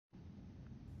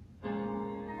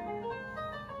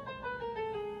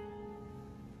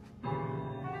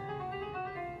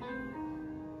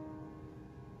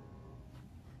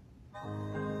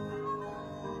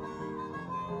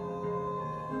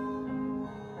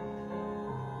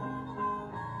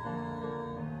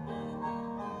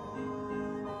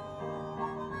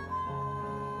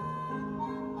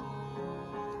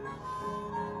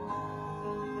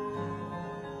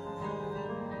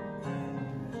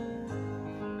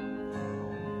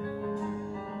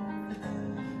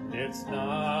It's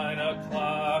 9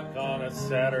 o'clock on a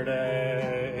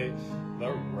Saturday.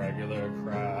 The regular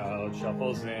crowd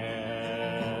shuffles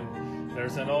in.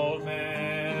 There's an old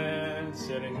man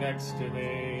sitting next to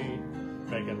me,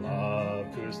 making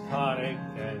love to his tonic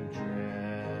and gin.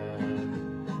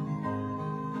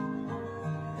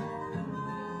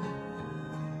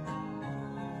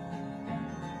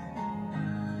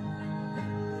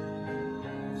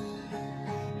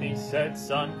 He said,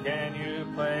 "Son, can you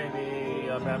play me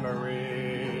a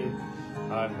memory?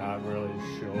 I'm not really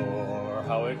sure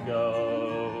how it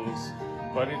goes,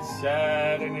 but it's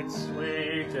sad and it's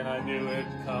sweet, and I knew it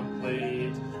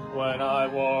complete when I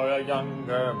wore a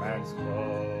younger man's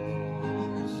clothes."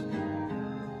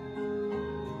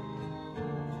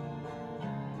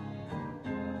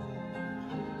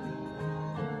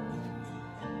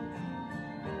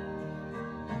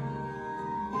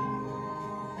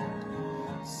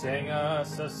 Sing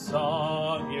us a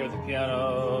song, hear the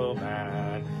piano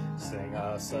man. Sing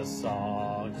us a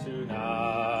song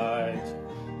tonight.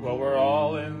 Well, we're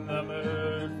all in the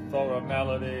mood for a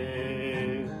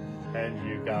melody, and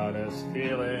you got us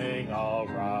feeling all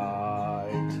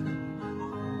right.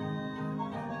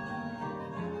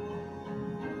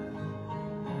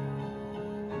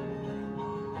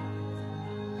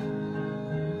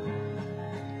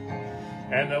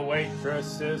 And the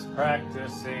waitress is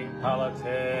practicing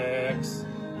politics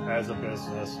as a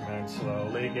businessman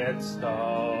slowly gets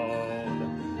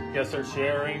stoned. Guess they're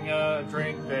sharing a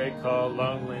drink they call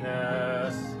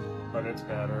loneliness, but it's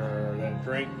better than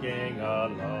drinking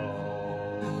alone.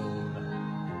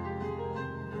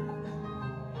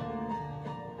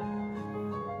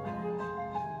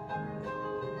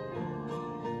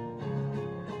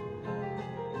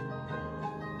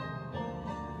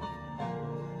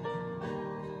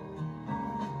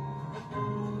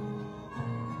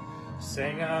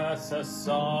 Sing us a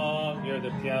song, you're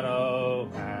the piano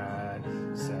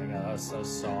man. Sing us a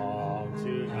song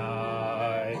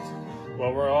tonight.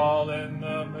 Well, we're all in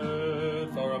the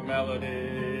mood for a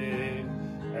melody,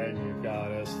 and you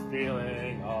got us feeling